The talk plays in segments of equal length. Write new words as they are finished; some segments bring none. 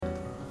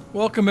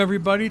Welcome,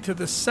 everybody, to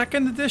the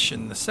second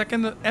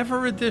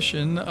ever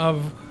edition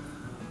of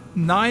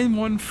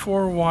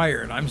 914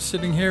 Wired. I'm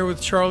sitting here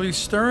with Charlie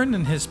Stern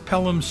in his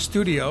Pelham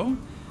studio.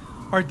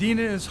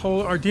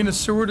 Ardina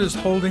Seward is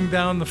holding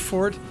down the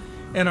fort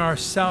in our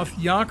South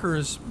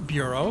Yonkers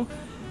bureau.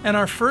 And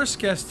our first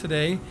guest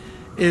today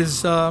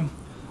is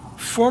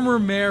former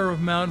mayor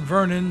of Mount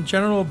Vernon,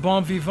 General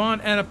Bon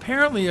Vivant, and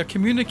apparently a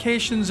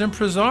communications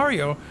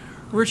impresario,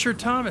 Richard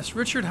Thomas.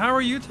 Richard, how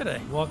are you today?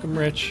 Welcome,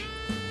 Rich.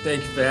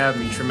 Thank you for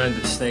having me.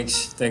 Tremendous.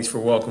 Thanks for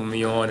welcoming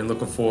me on, and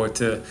looking forward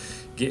to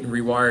getting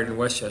rewired in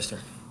Westchester.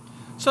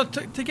 So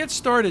to get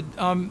started,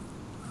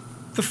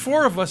 the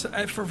four of us,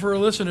 for our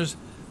listeners,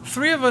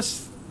 three of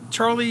us,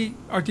 Charlie,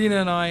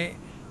 Ardina, and I,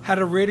 had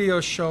a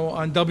radio show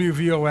on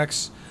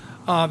WVOX.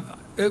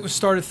 It was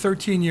started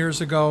 13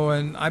 years ago,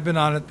 and I've been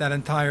on it that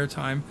entire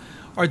time.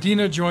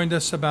 Ardina joined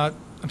us about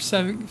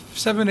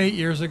 8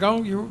 years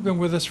ago. You've been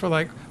with us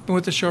been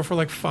with the show for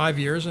like 5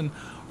 years, and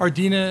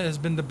Ardina has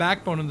been the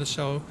backbone of the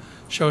show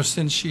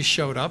since she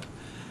showed up.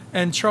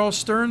 And Charles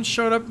Stern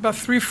showed up about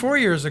 3-4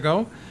 years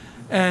ago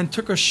and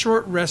took a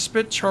short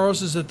respite.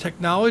 Charles is a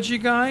technology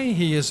guy.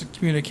 He is a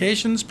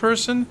communications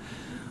person.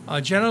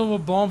 General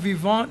Bon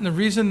Vivant, and the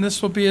reason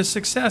this will be a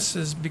success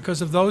is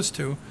because of those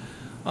two.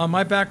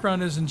 My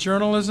background is in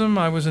journalism.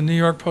 I was a New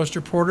York Post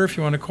reporter, if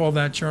you want to call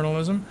that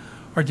journalism.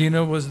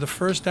 Ardina was the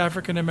first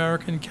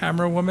African-American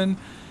camera woman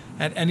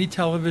at any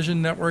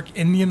television network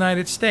in the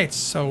United States.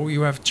 So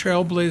you have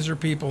trailblazer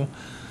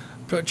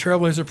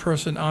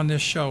person on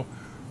this show.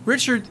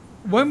 Richard,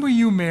 when were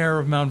you mayor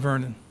of Mount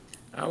Vernon?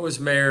 I was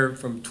mayor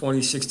from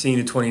 2016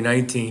 to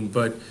 2019,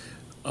 but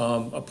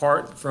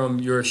apart from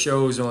your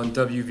shows on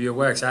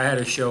WVOX, I had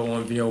a show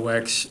on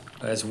VOX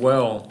as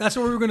well. That's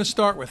what we were going to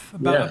start with,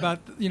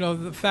 about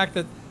the fact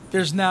that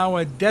there's now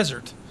a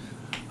desert,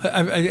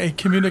 a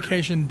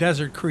communication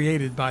desert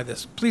created by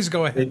this. Please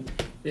go ahead.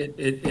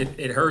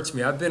 It hurts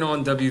me. I've been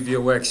on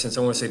WVOX since,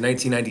 I want to say,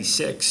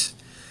 1996.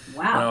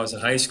 Wow. When I was in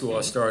high school,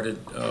 I started,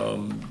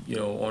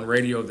 on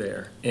radio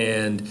there.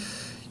 And,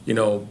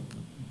 Bill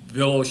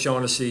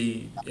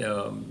O'Shaughnessy,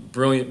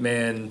 brilliant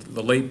man,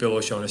 the late Bill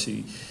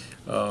O'Shaughnessy,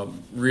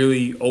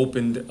 really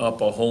opened up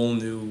a whole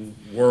new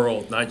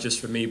world, not just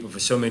for me, but for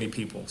so many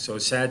people. So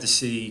it's sad to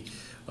see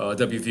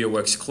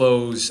WVOX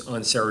close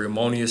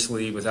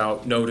unceremoniously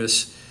without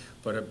notice.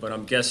 But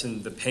I'm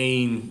guessing the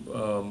pain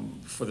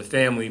for the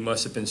family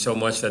must have been so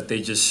much that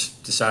they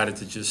just decided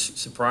to just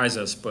surprise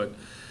us. But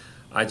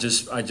I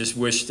just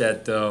wish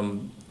that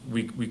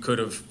we could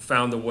have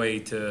found a way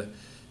to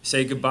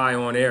say goodbye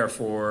on air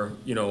for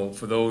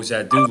those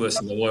that do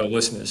listen, the loyal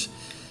listeners.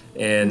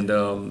 And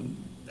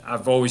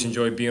I've always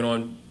enjoyed being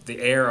on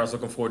the air. I was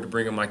looking forward to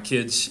bringing my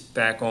kids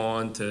back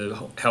on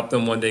to help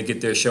them one day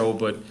get their show.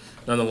 But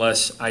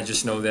nonetheless, I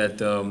just know that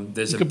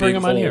there's you a could big bring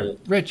them on hole. here.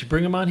 Rich,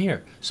 bring them on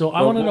here. So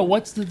I want to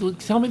know,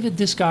 tell me the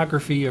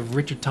discography of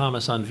Richard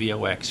Thomas on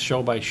VOX,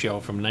 show by show,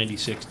 from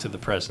 96 to the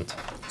present.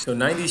 So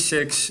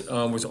 96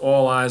 was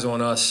All Eyes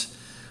on Us.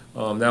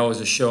 That was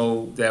a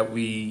show that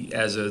we,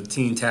 as a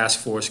teen task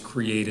force,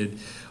 created.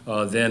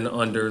 Then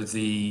under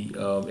the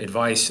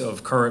advice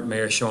of current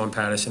Mayor Sean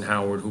Patterson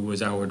Howard, who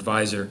was our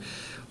advisor,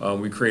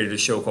 we created a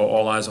show called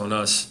All Eyes on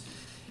Us.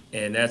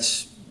 And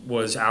that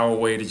was our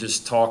way to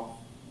just talk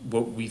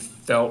what we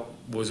felt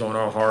was on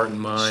our heart and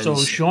mind. So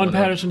Sean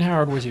Patterson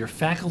Howard was your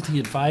faculty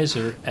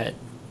advisor at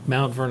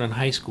Mount Vernon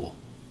High School.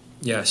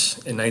 Yes,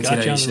 in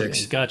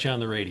 1996. Got you on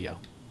the radio.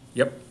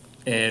 Yep.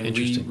 And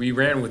we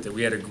ran with it.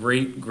 We had a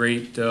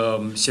great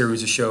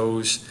series of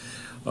shows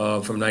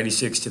from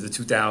 96 to the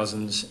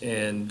 2000s.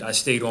 And I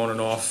stayed on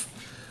and off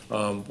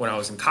when I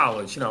was in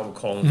college. I would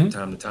call him from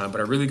time to time.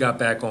 But I really got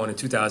back on in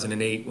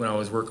 2008 when I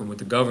was working with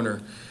the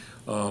governor,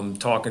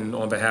 talking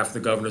on behalf of the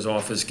governor's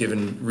office,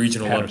 giving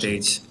regional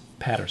updates.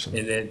 Patterson.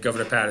 And then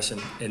Governor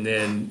Patterson. And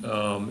then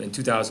in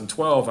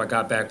 2012, I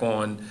got back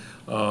on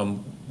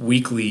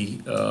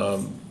weekly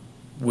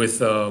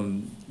with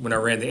when I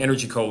ran the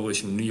Energy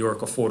Coalition, New York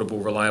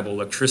Affordable Reliable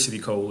Electricity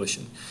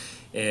Coalition.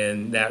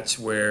 And that's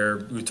where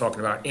we were talking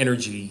about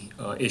energy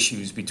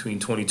issues between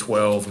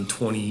 2012 and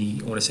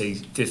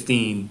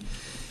 15.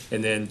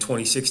 And then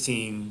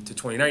 2016 to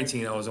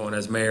 2019, I was on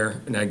as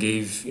mayor, and I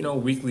gave,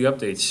 weekly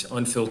updates,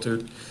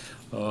 unfiltered,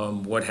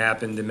 what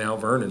happened in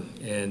Mount Vernon.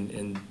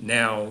 And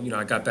now,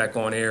 I got back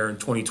on air in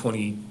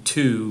 2020, I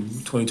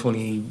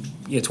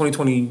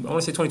want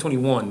to say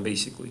 2021,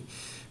 basically.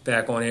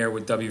 Back on air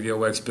with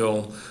WVOX.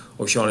 Bill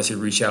O'Shaughnessy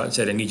reached out and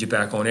said, I need you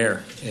back on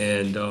air.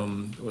 And I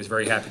was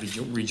very happy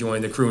to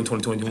rejoin the crew in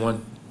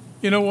 2021.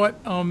 You know what?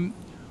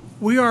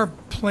 We are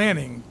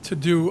planning to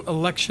do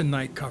election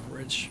night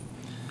coverage.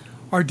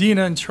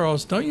 Ardina and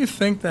Charles, don't you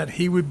think that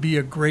he would be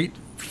a great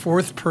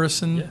fourth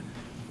person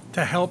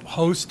to help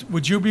host?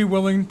 Would you be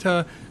willing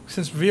to,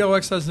 since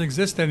VOX doesn't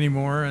exist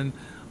anymore, and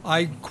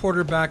I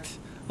quarterbacked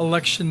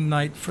election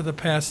night for the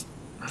past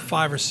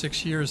 5 or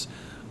 6 years,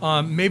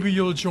 maybe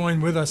you'll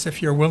join with us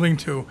if you're willing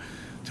to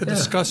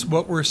discuss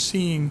what we're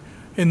seeing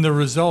in the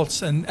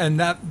results, and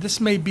that this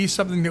may be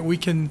something that we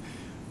can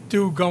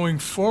do going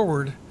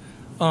forward.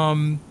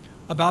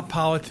 about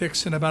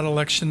politics and about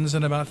elections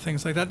and about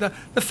things like that.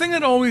 The thing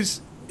that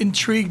always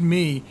intrigued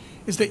me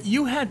is that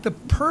you had the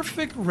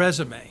perfect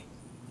resume.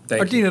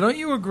 Thank you. Ardina, don't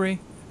you agree?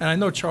 And I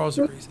know Charles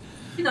agrees.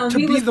 You know, To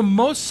he be was, the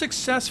most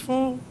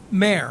successful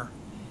mayor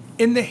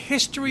in the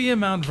history of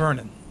Mount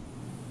Vernon.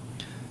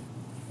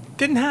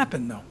 Didn't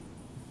happen, though.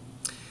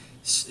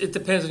 It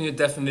depends on your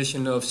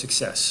definition of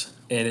success,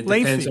 and it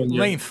depends Lengthy, on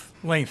your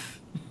length.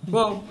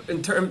 Well,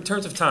 in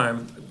terms of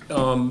time,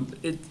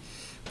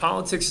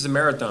 politics is a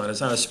marathon.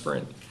 It's not a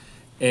sprint.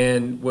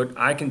 And what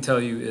I can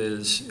tell you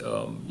is,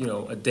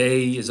 a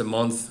day is a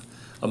month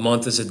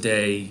is a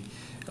day,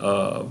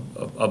 a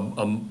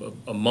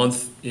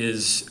month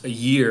is a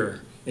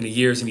year, and a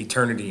year is an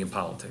eternity in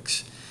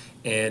politics.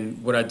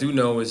 And what I do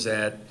know is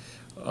that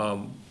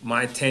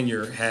my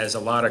tenure has a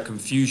lot of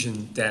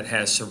confusion that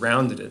has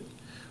surrounded it.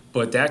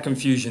 But that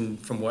confusion,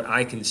 from what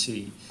I can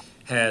see,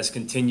 has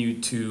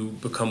continued to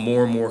become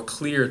more and more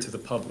clear to the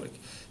public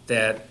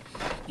that,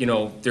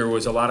 there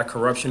was a lot of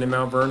corruption in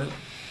Mount Vernon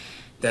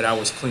that I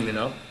was cleaning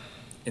up.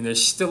 And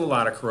there's still a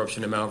lot of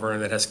corruption in Mount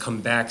Vernon that has come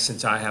back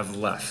since I have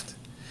left.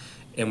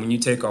 And when you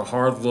take a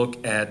hard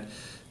look at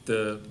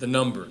the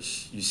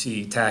numbers, you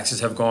see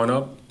taxes have gone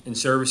up and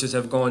services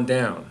have gone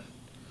down.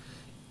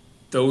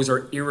 Those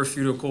are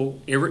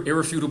irrefutable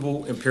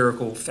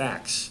empirical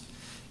facts.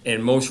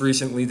 And most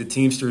recently, the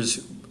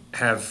Teamsters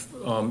have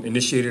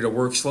initiated a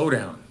work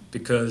slowdown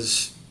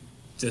because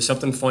there's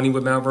something funny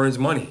with Mount Vernon's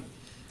money.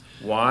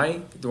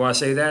 Why do I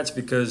say that? It's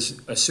because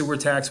a sewer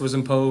tax was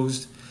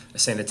imposed, a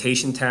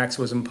sanitation tax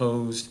was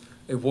imposed,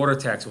 a water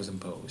tax was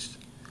imposed.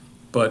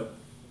 But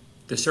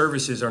the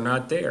services are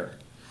not there.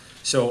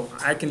 So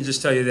I can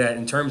just tell you that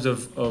in terms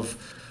of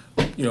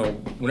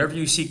whenever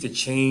you seek to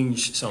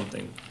change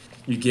something,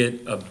 you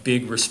get a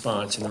big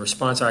response. And the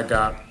response I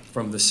got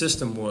from the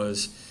system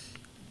was,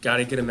 got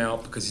to get him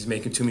out because he's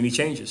making too many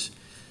changes.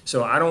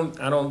 So I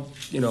don't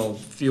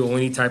feel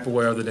any type of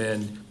way other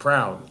than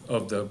proud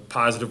of the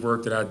positive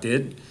work that I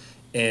did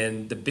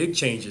and the big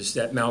changes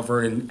that Mount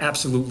Vernon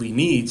absolutely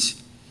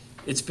needs.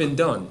 It's been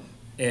done.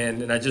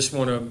 And I just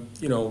want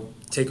to,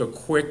 take a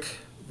quick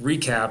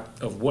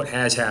recap of what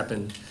has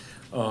happened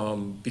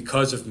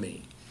because of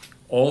me.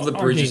 All the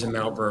bridges in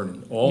Mount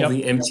Vernon, all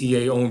the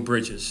MTA-owned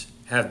bridges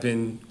have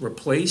been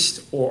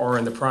replaced or are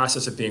in the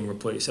process of being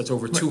replaced. That's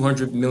over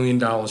 $200 million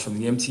from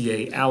the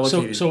MTA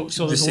allocated So to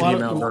the there's a city lot of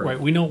Mount Vernon. right.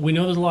 We know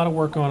there's a lot of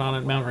work going on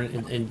at Mount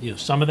Vernon, and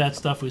some of that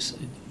stuff was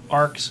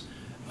arcs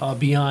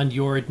beyond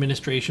your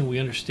administration. We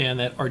understand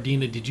that.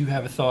 Ardina, did you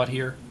have a thought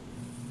here?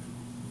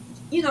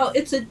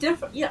 It's a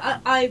different.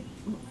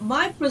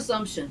 My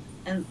presumption,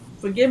 and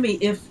forgive me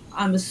if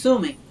I'm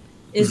assuming,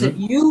 is that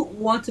you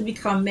want to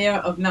become mayor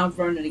of Mount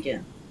Vernon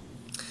again.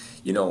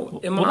 In my Well,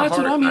 that's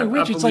heart, what I mean,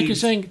 Rich. I It's like you're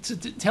believe-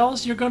 saying, tell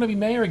us you're going to be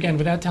mayor again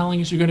without telling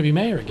us you're going to be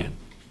mayor again.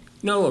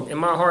 No, look, in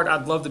my heart,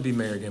 I'd love to be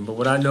mayor again. But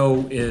what I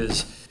know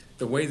is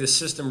the way the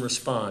system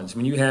responds.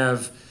 When you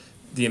have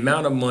the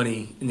amount of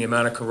money and the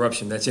amount of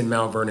corruption that's in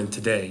Mount Vernon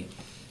today,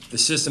 the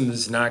system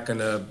is not going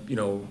to,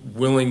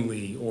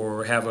 willingly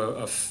or have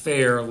a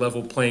fair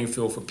level playing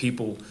field for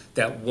people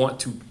that want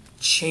to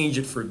change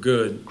it for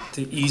good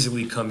to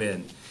easily come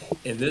in.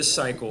 In this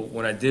cycle,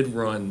 when I did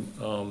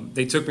run,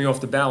 they took me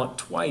off the ballot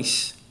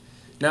twice.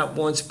 Not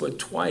once, but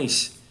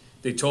twice.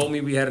 They told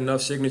me we had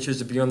enough signatures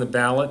to be on the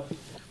ballot,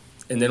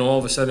 and then all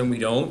of a sudden we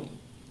don't.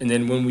 And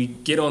then when we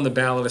get on the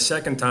ballot a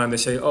second time, they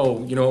say,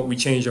 oh, you know what, we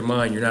changed our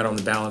mind. You're not on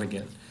the ballot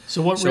again.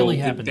 So what really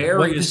happened? The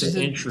barriers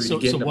to entry to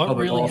get into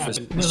public office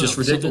is just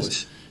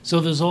ridiculous.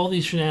 So there's all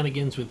these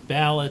shenanigans with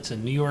ballots,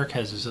 and New York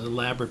has this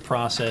elaborate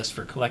process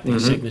for collecting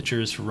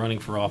signatures for running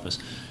for office.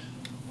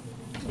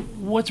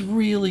 What's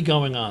really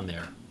going on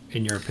there,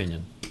 in your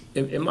opinion?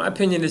 In my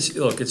opinion,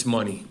 it's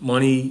money,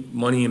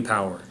 and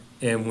power.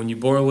 And when you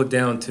boil it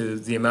down to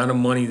the amount of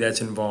money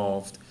that's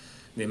involved,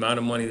 the amount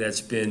of money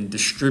that's been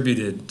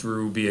distributed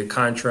through, be it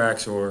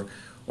contracts or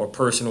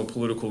personal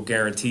political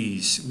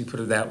guarantees, let me put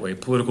it that way,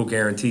 political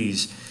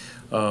guarantees,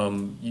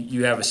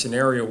 you have a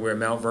scenario where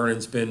Mount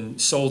Vernon's been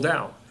sold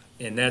out.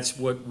 And that's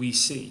what we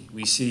see.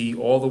 We see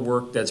all the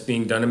work that's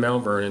being done in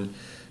Mount Vernon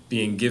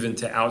being given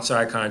to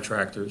outside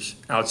contractors,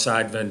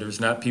 outside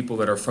vendors, not people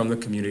that are from the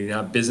community,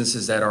 not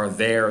businesses that are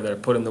there, that are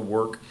put in the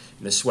work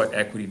and the sweat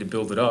equity to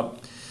build it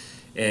up.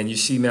 And you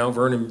see Mount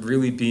Vernon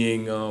really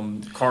being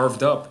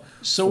carved up.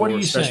 So what are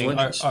you special saying?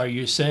 interests. Are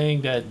you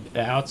saying that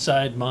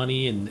outside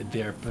money and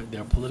their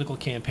political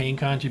campaign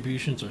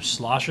contributions are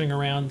sloshing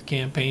around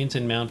campaigns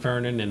in Mount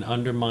Vernon and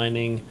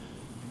undermining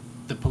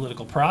the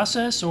political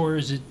process, or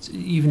is it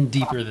even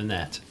deeper than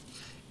that?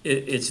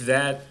 It's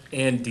that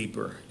and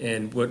deeper.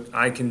 And what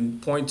I can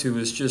point to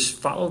is just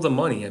follow the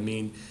money. I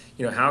mean,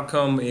 how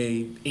come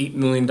a $8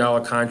 million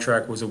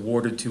contract was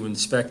awarded to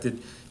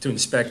inspecting,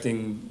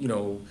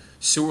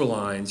 sewer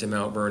lines in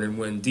Mount Vernon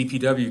when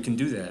DPW can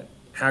do that?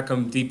 How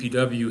come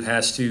DPW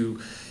has to,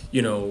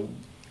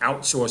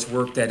 outsource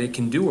work that it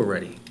can do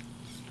already?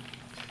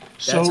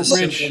 That's a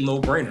simple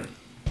no-brainer.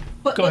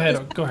 Go ahead,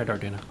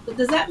 Ardina. But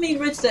does that mean,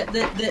 Rich,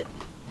 that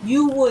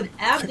you would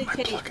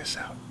abdicate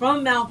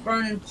from Mount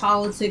Vernon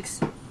politics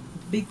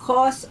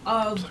because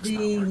of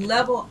the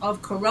level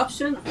of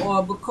corruption,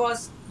 or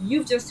because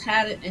you've just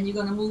had it and you're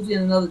going to move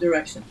in another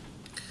direction?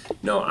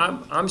 No,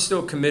 I'm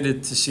still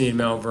committed to seeing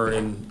Mount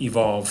Vernon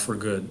evolve for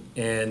good.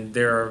 And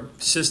there are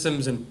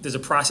systems and there's a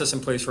process in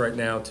place right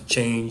now to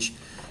change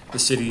the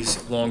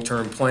city's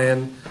long-term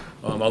plan.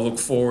 I look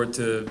forward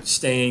to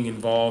staying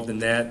involved in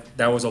that.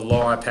 That was a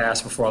law I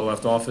passed before I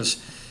left office.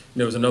 And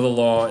there was another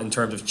law in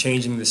terms of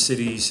changing the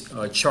city's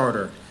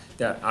charter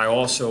that I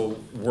also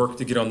worked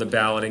to get on the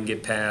ballot and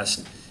get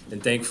passed.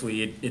 And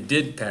thankfully it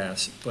did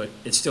pass, but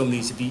it still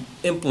needs to be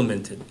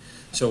implemented.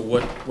 So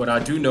what I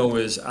do know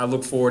is I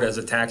look forward as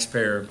a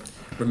taxpayer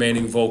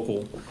remaining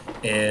vocal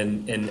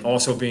and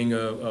also being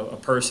a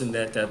person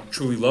that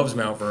truly loves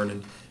Mount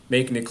Vernon,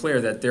 making it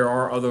clear that there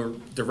are other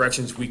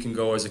directions we can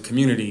go as a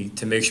community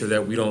to make sure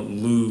that we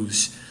don't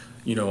lose,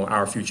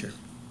 our future.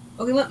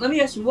 Okay, let me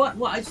ask you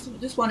I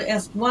just want to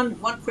ask one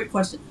quick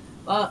question.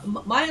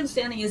 My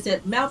understanding is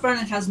that Mount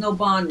Vernon has no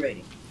bond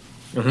rating.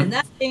 Mm-hmm. And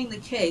that being the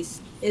case,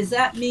 does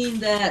that mean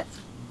that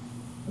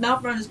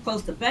Mount Vernon is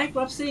close to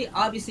bankruptcy?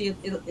 Obviously,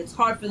 it's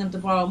hard for them to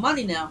borrow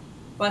money now,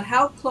 but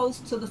how close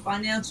to the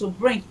financial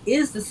brink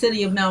is the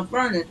city of Mount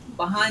Vernon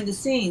behind the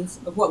scenes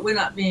of what we're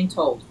not being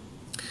told?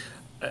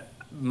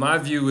 My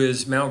view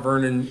is Mount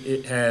Vernon,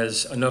 it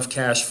has enough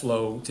cash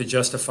flow to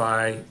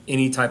justify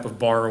any type of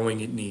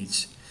borrowing it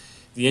needs.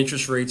 The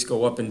interest rates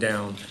go up and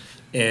down,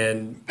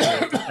 and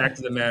the fact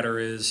of the matter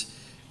is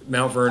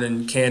Mount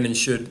Vernon can and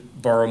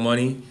should borrow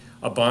money.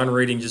 A bond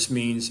rating just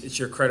means it's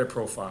your credit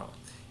profile.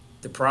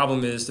 The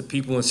problem is the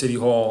people in City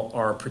Hall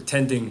are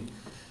pretending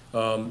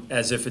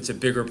as if it's a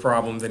bigger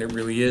problem than it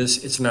really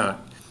is. It's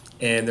not.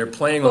 And they're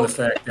playing on the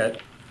fact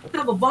that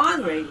have a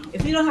bond rating.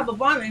 If you don't have a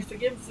bond rating,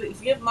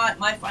 forgive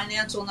my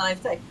financial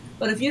naivete,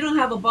 but if you don't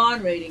have a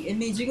bond rating, it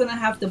means you're going to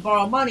have to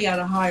borrow money at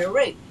a higher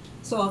rate.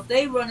 So if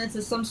they run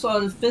into some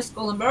sort of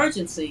fiscal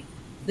emergency,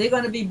 they're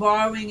going to be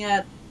borrowing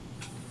at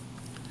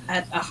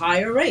a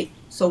higher rate.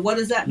 So what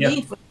does that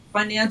mean for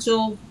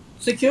financial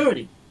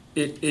security?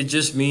 It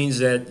just means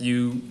that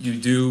you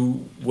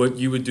do what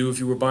you would do if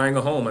you were buying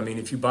a home. I mean,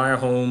 if you buy a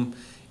home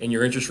and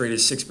your interest rate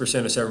is 6%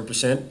 or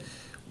 7%,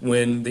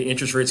 when the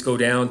interest rates go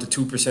down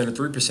to 2%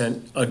 or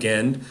 3%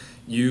 again,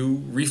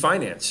 you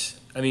refinance.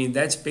 I mean,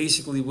 that's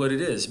basically what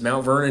it is.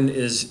 Mount Vernon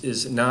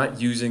is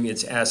not using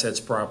its assets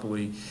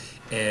properly,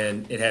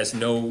 and it has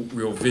no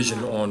real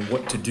vision on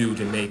what to do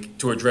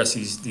to address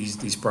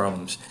these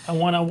problems. I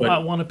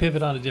want to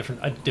pivot on a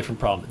different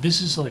problem.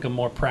 This is like a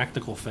more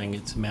practical thing.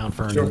 It's Mount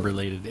Vernon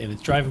related, and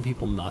it's driving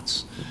people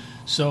nuts.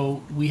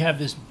 So we have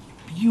this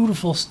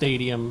beautiful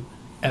stadium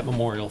at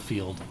Memorial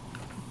Field.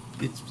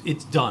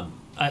 It's done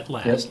at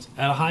last,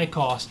 at a high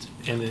cost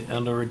and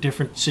under a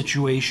different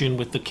situation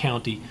with the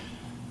county.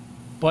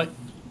 But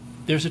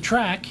there's a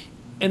track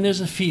and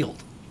there's a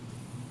field.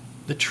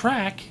 The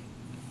track,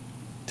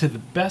 to the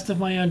best of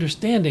my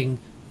understanding,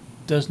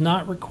 does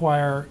not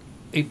require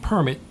a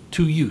permit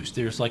to use.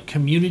 There's like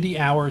community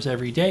hours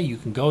every day. You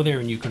can go there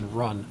and you can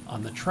run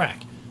on the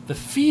track. The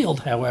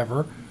field,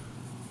 however,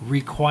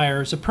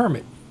 requires a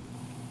permit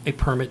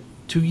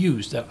to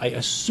use that I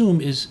assume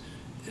is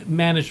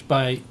managed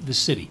by the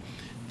city.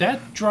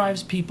 That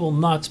drives people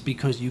nuts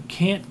because you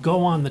can't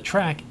go on the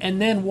track and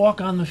then walk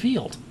on the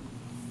field.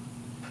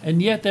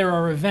 And yet there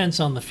are events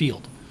on the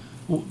field.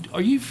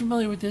 Are you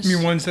familiar with this? I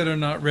mean, ones that are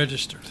not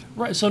registered.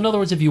 Right. So in other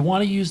words, if you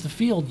want to use the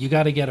field, you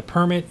got to get a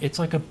permit. It's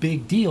like a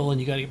big deal,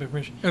 and you got to get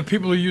permission. And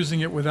people are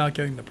using it without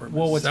getting the permit.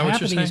 Well, what's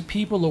happening is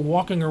people are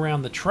walking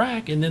around the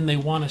track, and then they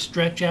want to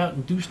stretch out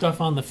and do stuff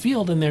on the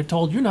field, and they're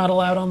told you're not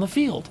allowed on the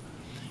field.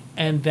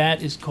 And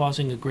that is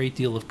causing a great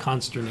deal of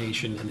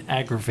consternation and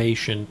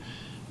aggravation.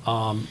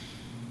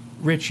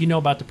 Rich, you know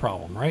about the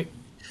problem, right?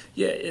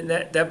 Yeah, and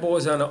that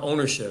boils down to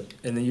ownership.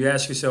 And then you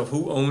ask yourself,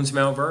 who owns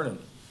Mount Vernon?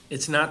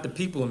 It's not the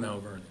people of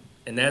Mount Vernon.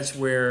 And that's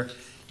where,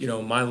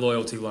 my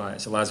loyalty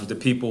lies. It lies with the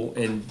people.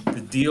 And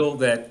the deal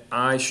that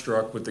I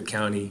struck with the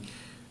county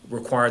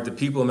required the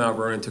people of Mount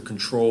Vernon to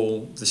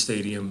control the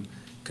stadium,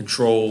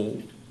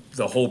 control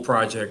the whole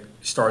project,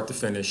 start to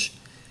finish.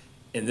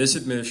 And this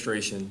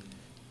administration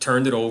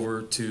turned it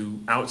over to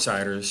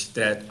outsiders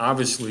that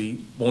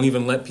obviously won't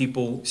even let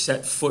people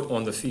set foot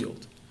on the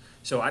field.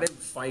 So I didn't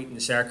fight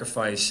and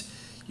sacrifice,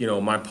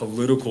 my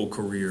political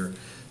career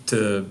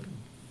to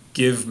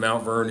give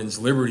Mount Vernon's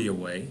liberty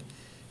away.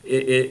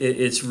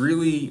 It's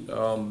really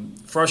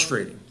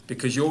frustrating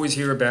because you always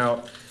hear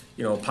about,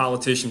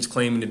 politicians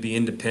claiming to be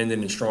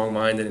independent and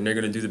strong-minded and they're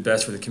going to do the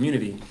best for the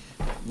community.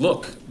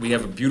 Look, we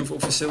have a beautiful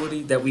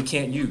facility that we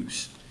can't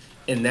use,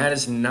 and that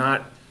is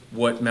not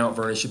what Mount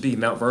Vernon should be.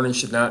 Mount Vernon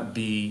should not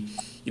be,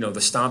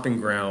 the stomping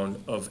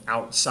ground of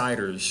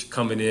outsiders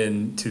coming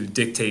in to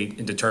dictate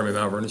and determine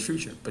Mount Vernon's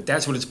future. But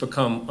that's what it's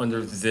become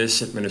under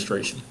this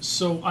administration.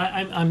 So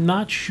I'm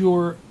not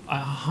sure I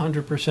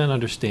 100%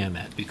 understand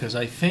that, because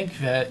I think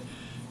that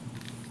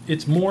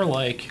it's more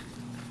like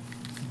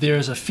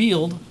there's a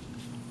field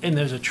and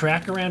there's a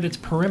track around its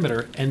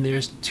perimeter and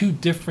there's two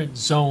different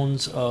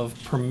zones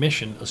of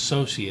permission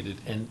associated.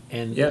 And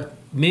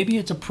maybe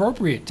it's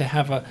appropriate to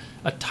have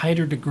a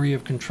tighter degree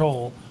of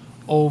control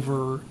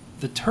over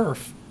the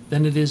turf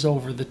than it is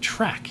over the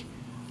track.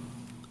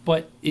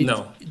 But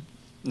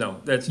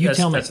No,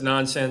 that's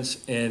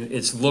nonsense, and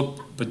it's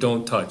look but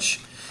don't touch.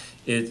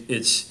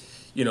 It's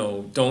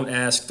don't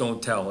ask,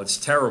 don't tell. It's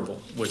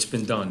terrible what's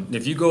been done. And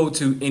if you go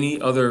to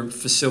any other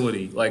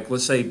facility, like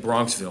let's say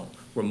Bronxville,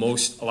 where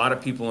a lot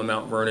of people in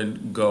Mount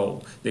Vernon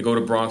go, they go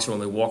to Bronxville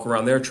and they walk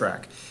around their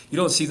track. You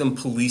don't see them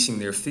policing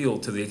their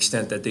field to the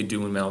extent that they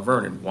do in Mount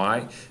Vernon.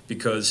 Why?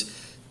 Because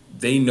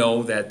they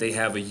know that they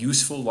have a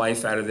useful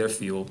life out of their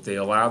field. They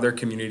allow their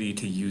community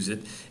to use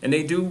it. And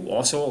they do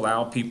also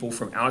allow people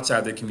from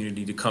outside their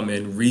community to come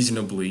in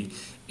reasonably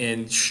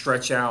and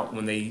stretch out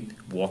when they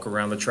walk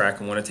around the track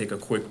and want to take a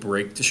quick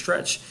break to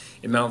stretch.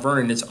 In Mount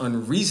Vernon, it's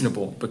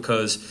unreasonable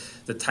because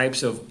the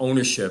types of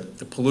ownership,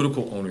 the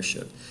political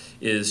ownership,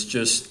 is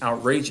just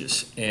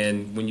outrageous.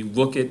 And when you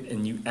look at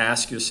and you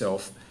ask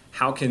yourself,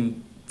 how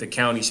can the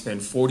county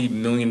spend $40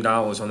 million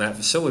on that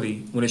facility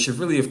when it should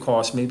really have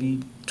cost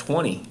maybe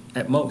 20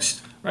 at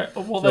most? Right.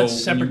 Well, that's a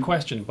separate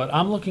question. But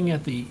I'm looking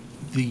at the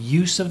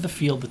use of the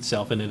field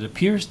itself, and it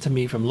appears to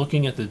me from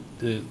looking at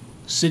the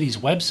city's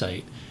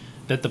website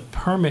that the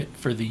permit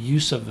for the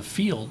use of the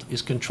field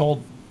is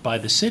controlled by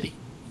the city.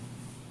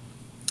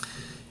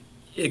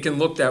 It can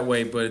look that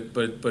way, but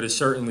it's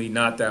certainly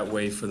not that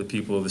way for the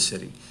people of the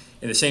city.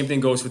 And the same thing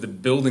goes with the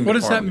building What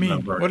department. does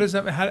that mean? What does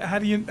that mean? How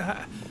do you...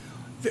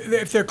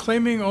 if they're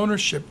claiming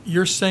ownership,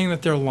 you're saying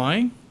that they're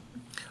lying?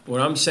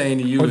 What I'm saying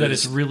to you or that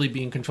it's really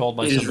being controlled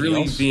by somebody else? It is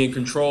really being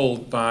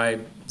controlled by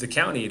the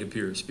county, it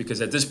appears.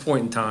 Because at this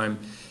point in time,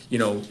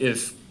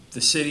 if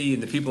the city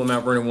and the people of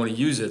Mount Vernon want to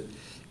use it,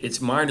 it's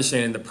my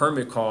understanding the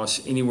permit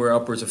costs anywhere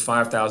upwards of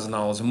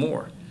 $5,000 or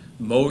more.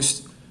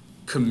 Most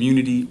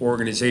community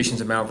organizations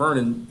in Mount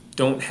Vernon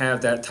don't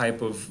have that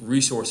type of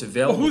resource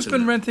available. Well, who's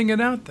been renting it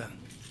out then?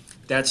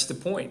 That's the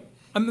point.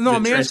 I'm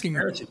asking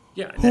you.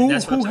 Yeah, who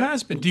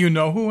has been? Do you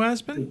know who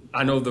has been?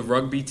 I know the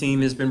rugby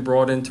team has been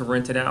brought in to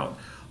rent it out.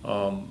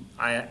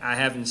 I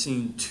haven't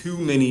seen too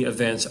many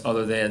events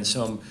other than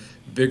some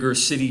bigger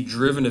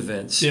city-driven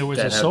events. There was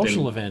a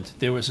social event.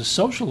 There was a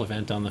social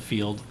event on the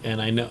field,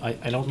 and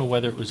I don't know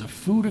whether it was a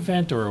food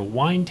event or a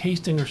wine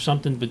tasting or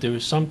something, but there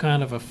was some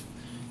kind of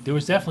there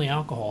was definitely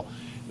alcohol.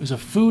 It was a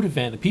food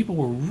event, and people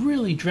were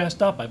really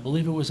dressed up. I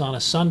believe it was on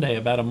a Sunday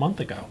about a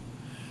month ago.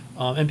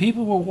 And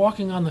people were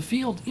walking on the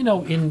field,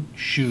 in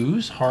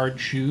shoes,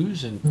 hard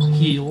shoes, and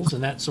heels,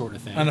 and that sort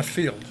of thing. On a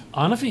field.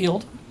 On a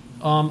field,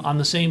 on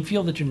the same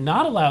field that you're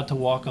not allowed to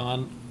walk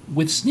on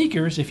with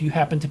sneakers if you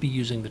happen to be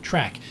using the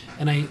track.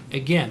 And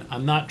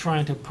I'm not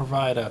trying to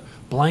provide a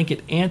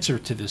blanket answer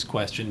to this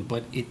question,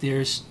 but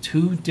there's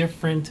two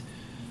different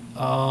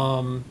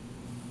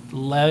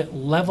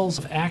levels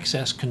of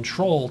access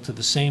control to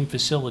the same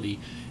facility.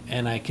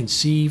 And I can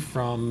see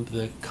from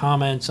the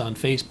comments on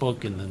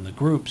Facebook and then the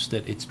groups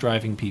that it's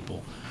driving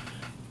people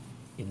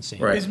insane.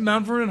 Right. Is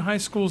Mount Vernon High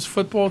School's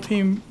football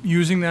team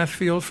using that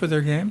field for their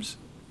games?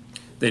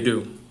 They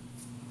do.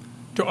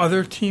 Do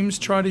other teams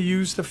try to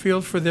use the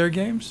field for their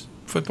games?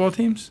 Football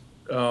teams?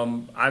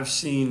 I've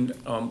seen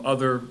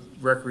other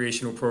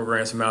recreational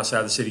programs from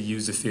outside the city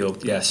use the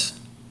field, yes.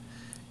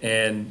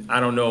 And I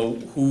don't know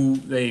who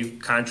they've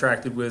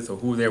contracted with or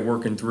who they're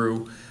working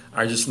through.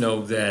 I just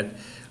know that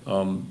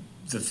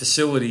the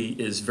facility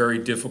is very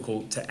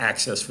difficult to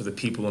access for the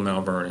people in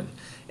Mount Vernon.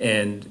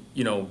 And,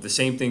 the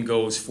same thing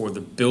goes for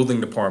the building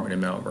department in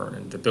Mount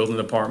Vernon. The building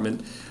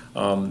department,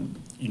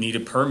 you need a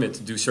permit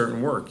to do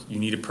certain work. You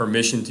need a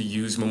permission to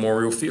use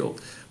Memorial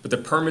Field. But the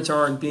permits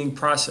aren't being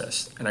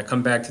processed. And I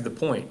come back to the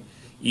point.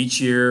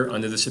 Each year,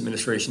 under this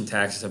administration,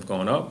 taxes have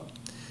gone up.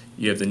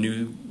 You have the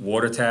new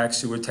water tax,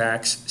 sewer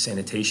tax,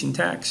 sanitation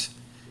tax.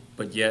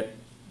 But yet,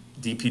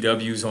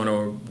 DPW's on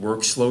a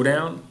work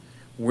slowdown.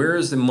 Where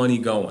is the money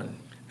going?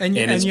 And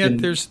yet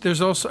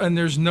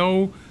there's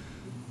no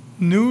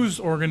news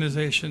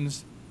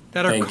organizations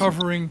that are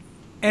covering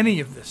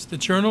any of this. The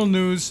Journal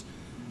News,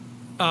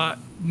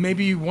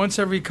 maybe once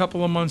every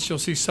couple of months you'll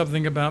see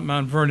something about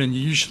Mount Vernon.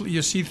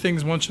 You see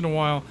things once in a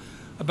while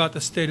about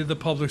the state of the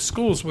public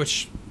schools,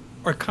 which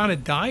are kind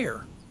of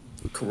dire.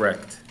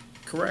 Correct.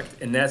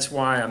 And that's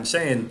why I'm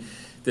saying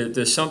that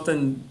there's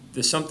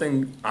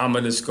something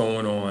ominous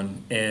going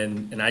on.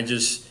 And I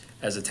just,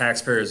 as a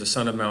taxpayer, as a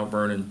son of Mount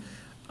Vernon,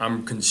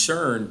 I'm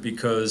concerned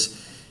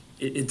because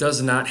it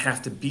does not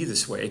have to be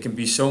this way. It can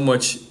be so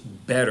much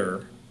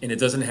better, and it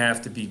doesn't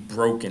have to be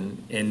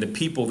broken. And the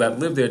people that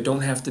live there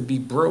don't have to be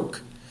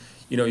broke.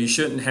 You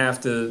shouldn't have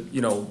to,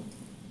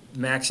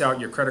 max out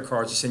your credit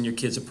cards to send your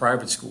kids to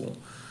private school.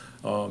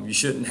 You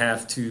shouldn't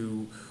have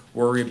to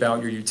worry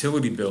about your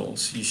utility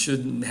bills. You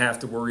shouldn't have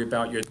to worry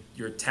about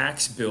your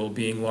tax bill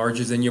being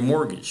larger than your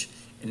mortgage.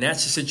 And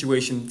that's the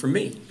situation for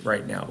me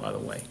right now, by the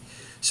way.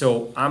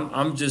 So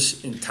I'm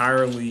just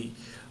entirely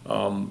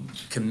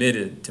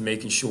committed to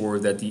making sure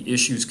that the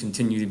issues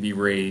continue to be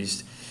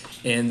raised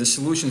and the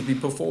solutions be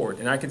put forward.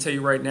 And I can tell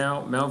you right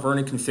now, Mount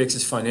Vernon can fix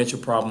its financial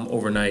problem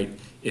overnight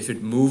if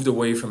it moved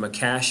away from a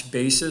cash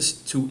basis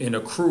to an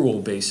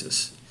accrual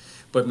basis.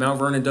 But Mount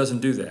Vernon doesn't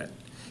do that.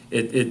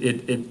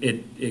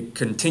 it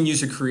continues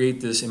to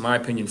create this, in my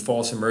opinion,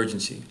 false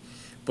emergency.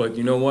 But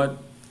you know what?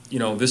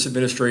 This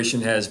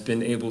administration has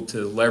been able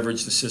to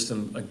leverage the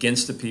system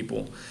against the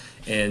people,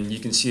 and you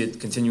can see it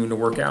continuing to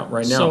work out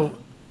right now.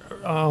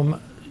 So,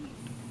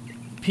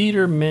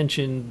 Peter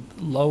mentioned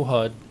low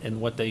HUD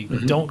and what they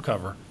don't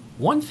cover.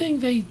 One thing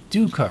they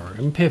do cover,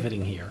 I'm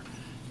pivoting here,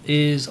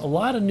 is a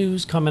lot of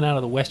news coming out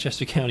of the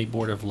Westchester County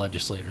Board of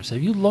Legislators.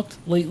 Have you looked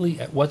lately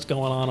at what's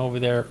going on over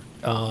there?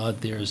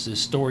 There's this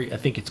story, I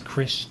think it's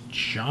Chris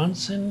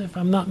Johnson, if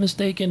I'm not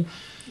mistaken,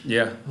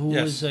 Yeah. who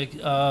Yes.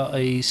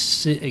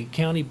 is a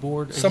county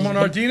board. Someone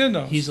Ardina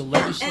knows. He's a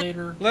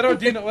legislator. Let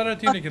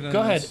Ardina get in.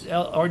 Go ahead,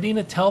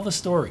 Ardina, tell the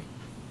story.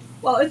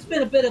 Well, it's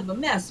been a bit of a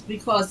mess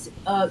because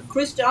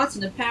Chris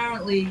Johnson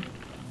apparently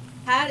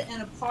had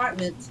an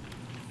apartment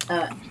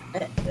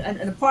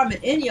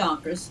in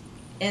Yonkers,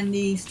 and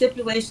the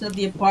stipulation of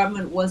the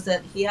apartment was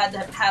that he had to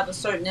have a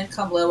certain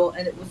income level,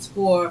 and it was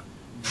for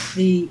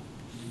the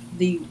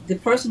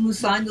person who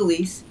signed the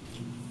lease,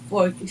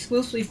 for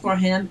exclusively for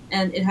him,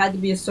 and it had to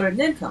be a certain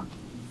income.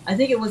 I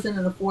think it was in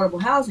an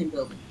affordable housing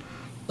building.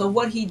 So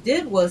what he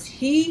did was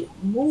he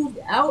moved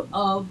out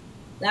of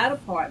that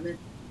apartment,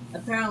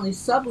 apparently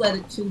sublet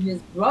it to his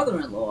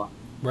brother-in-law,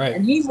 Right.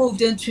 and he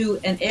moved into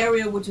an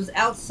area which was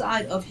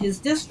outside of his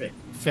district.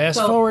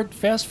 Fast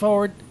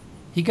forward.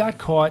 He got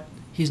caught.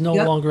 He's no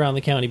Yep. longer on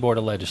the County Board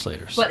of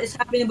Legislators. But it's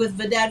happening with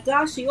Vedad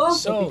Ghazi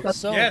also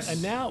because Yes.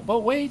 And now, but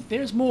wait,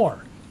 there's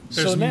more.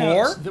 There's so now,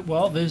 more?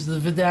 Well, there's the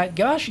Vedad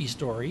Ghazi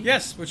story.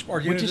 Yes, which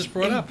Ardina Which is just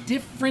brought a up.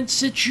 different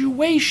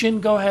situation.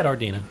 Go ahead,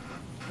 Ardina.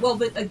 well,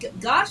 but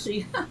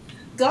Ghazi,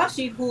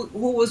 who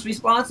was The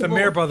responsible,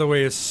 mayor, by the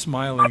way, is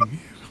smiling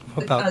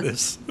about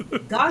this.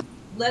 Ghazi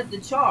led the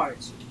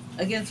charge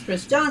against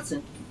Chris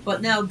Johnson.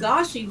 But now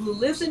Ghazi, who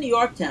lives in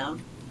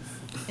Yorktown,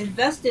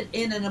 invested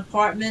in an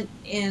apartment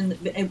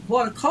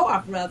bought a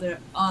co-op rather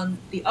on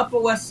the Upper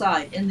West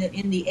Side in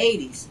the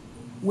 80s,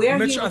 where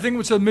I think it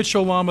was a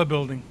Mitchell Lama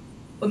building.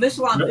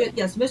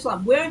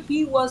 Mishlam, where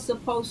he was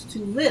supposed to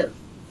live,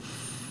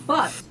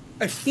 but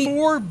A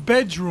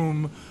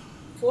four-bedroom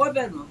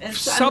 4-bedroom and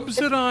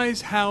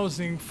subsidized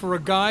housing for a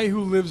guy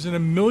who lives in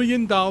 $1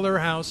 million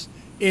house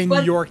in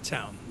But-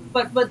 Yorktown.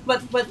 But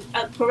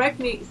correct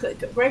me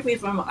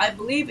if I'm wrong. I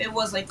believe it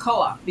was a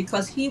co-op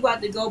because he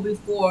had to go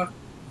before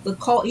the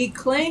he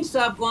claims to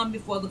have gone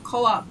before the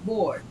co-op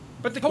board.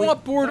 But the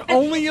co-op board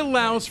only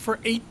allows for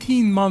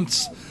 18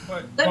 months.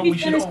 Let me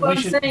finish what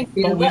I'm saying.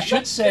 Peter.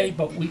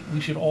 But we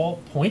should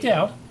all point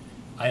out,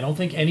 I don't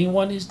think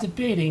anyone is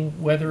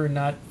debating whether or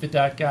not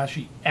Vedad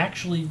Ghazi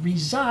actually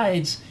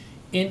resides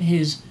in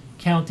his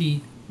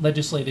county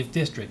legislative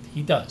district.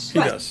 He does. He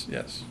does,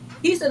 yes.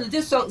 He's in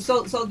the so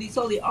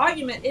the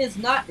argument is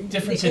not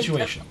Different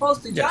situation. As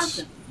opposed to Yes.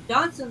 Johnson.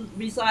 Johnson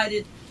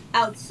resided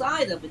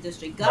outside of the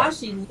district.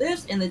 Ghazi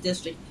lives in the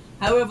district.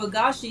 However,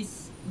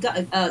 Ghazi's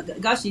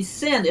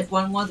sin, if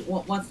one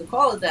wants to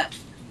call it that,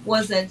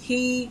 was that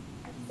he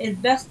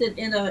invested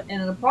in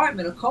an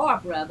apartment, a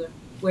co-op rather,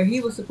 where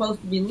he was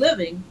supposed to be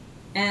living,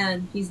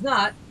 and he's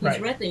not. He's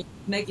Right. renting,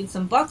 making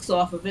some bucks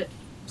off of it.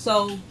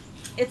 So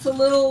it's a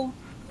little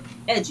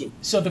edgy.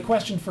 So the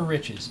question for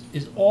Rich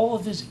is all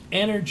of this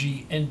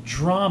energy and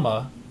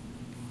drama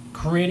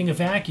creating a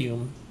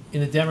vacuum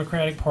in the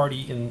Democratic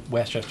Party in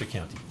Westchester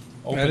County?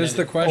 That is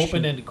the question.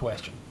 Open-ended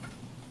question.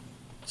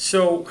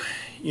 So,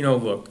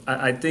 look,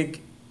 I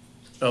think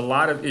a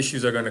lot of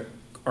issues are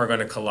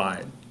gonna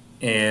collide,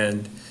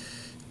 and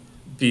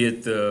be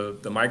it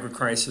the migrant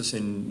crisis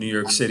in New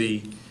York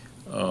City,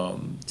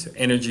 to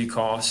energy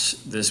costs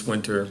this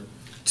winter,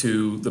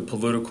 to the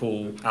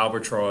political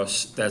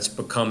albatross that's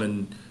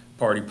becoming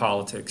party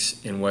politics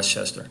in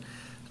Westchester.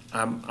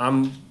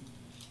 I'm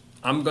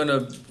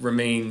gonna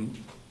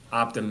remain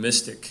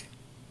optimistic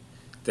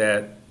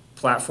that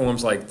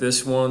platforms like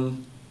this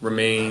one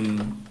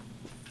remain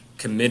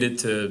committed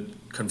to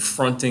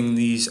confronting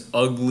these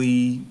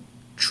ugly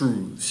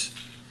truths,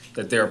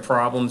 that there are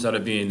problems that are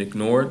being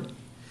ignored,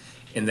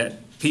 and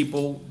that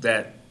people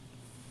that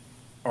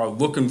are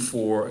looking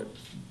for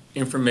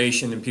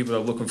information and people that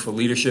are looking for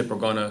leadership are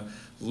going to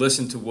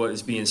listen to what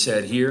is being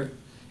said here,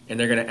 and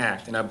they're going to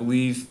act. And I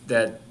believe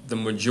that the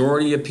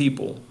majority of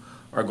people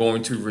are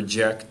going to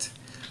reject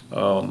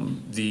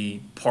the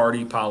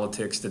party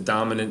politics, the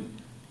dominant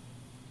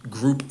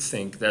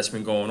groupthink that's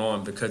been going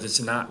on, because it's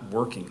not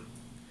working.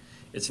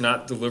 It's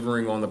not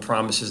delivering on the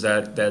promises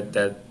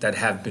that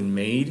have been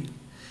made,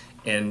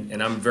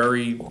 and I'm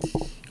very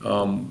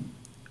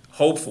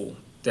hopeful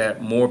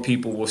that more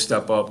people will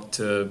step up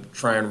to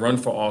try and run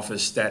for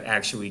office that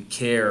actually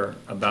care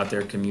about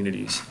their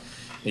communities,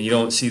 and you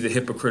don't see the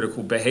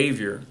hypocritical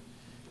behavior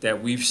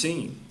that we've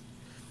seen.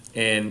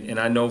 And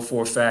I know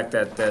for a fact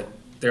that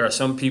there are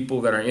some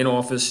people that are in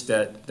office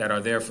that are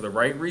there for the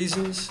right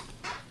reasons,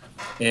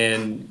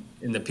 and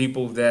the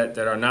people that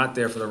are not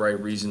there for the right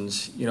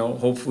reasons,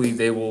 hopefully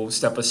they will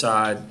step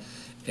aside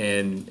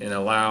and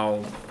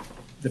allow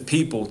the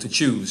people to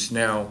choose.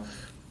 Now,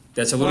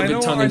 that's a little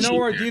bit tongue I in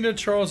know cheek. Ardina,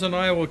 Charles, and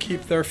I will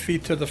keep their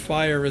feet to the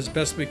fire as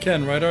best we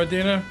can. Right,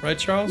 Ardina? Right,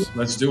 Charles?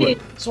 Let's do it.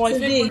 So I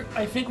Indeed.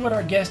 think what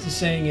our guest is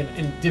saying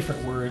in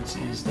different words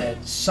is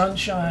that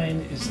sunshine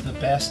is the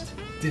best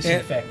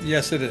disinfectant.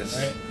 Yes, it is.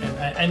 Right?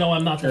 And I know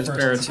I'm not the first.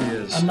 Transparency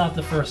is. I'm not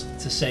the first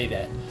to say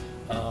that.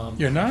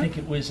 You're not? I think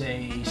it was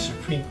a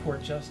Supreme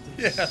Court justice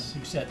Yeah.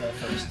 who said that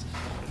first.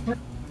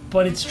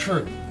 But it's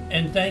true.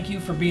 And thank you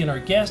for being our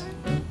guest,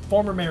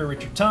 former Mayor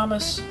Richard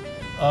Thomas,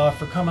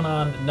 for coming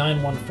on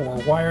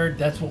 914 Wired.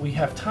 That's what we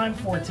have time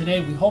for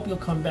today. We hope you'll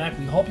come back.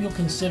 We hope you'll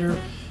consider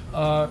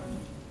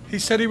He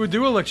said he would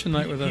do election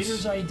night with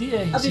Peter's us.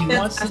 idea. That'd He be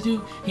wants to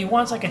do. He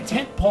wants like a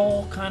tent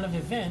pole kind of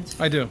event,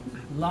 I do.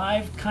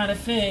 live kind of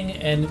thing,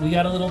 and we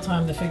got a little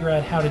time to figure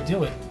out how to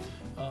do it.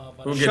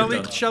 We'll get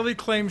it done. Shelley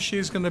claims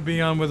she's going to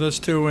be on with us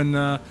too, and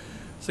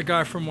it's a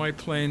guy from White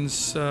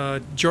Plains,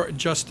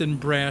 Justin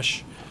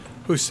Brash,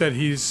 who said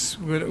he's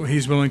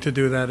willing to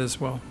do that as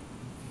well.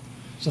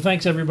 So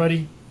thanks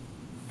everybody.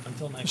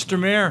 Until next. Mr.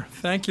 Mayor,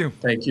 thank you.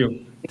 Thank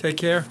you. Take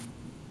care.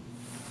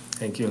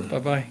 Thank you. Bye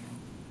bye.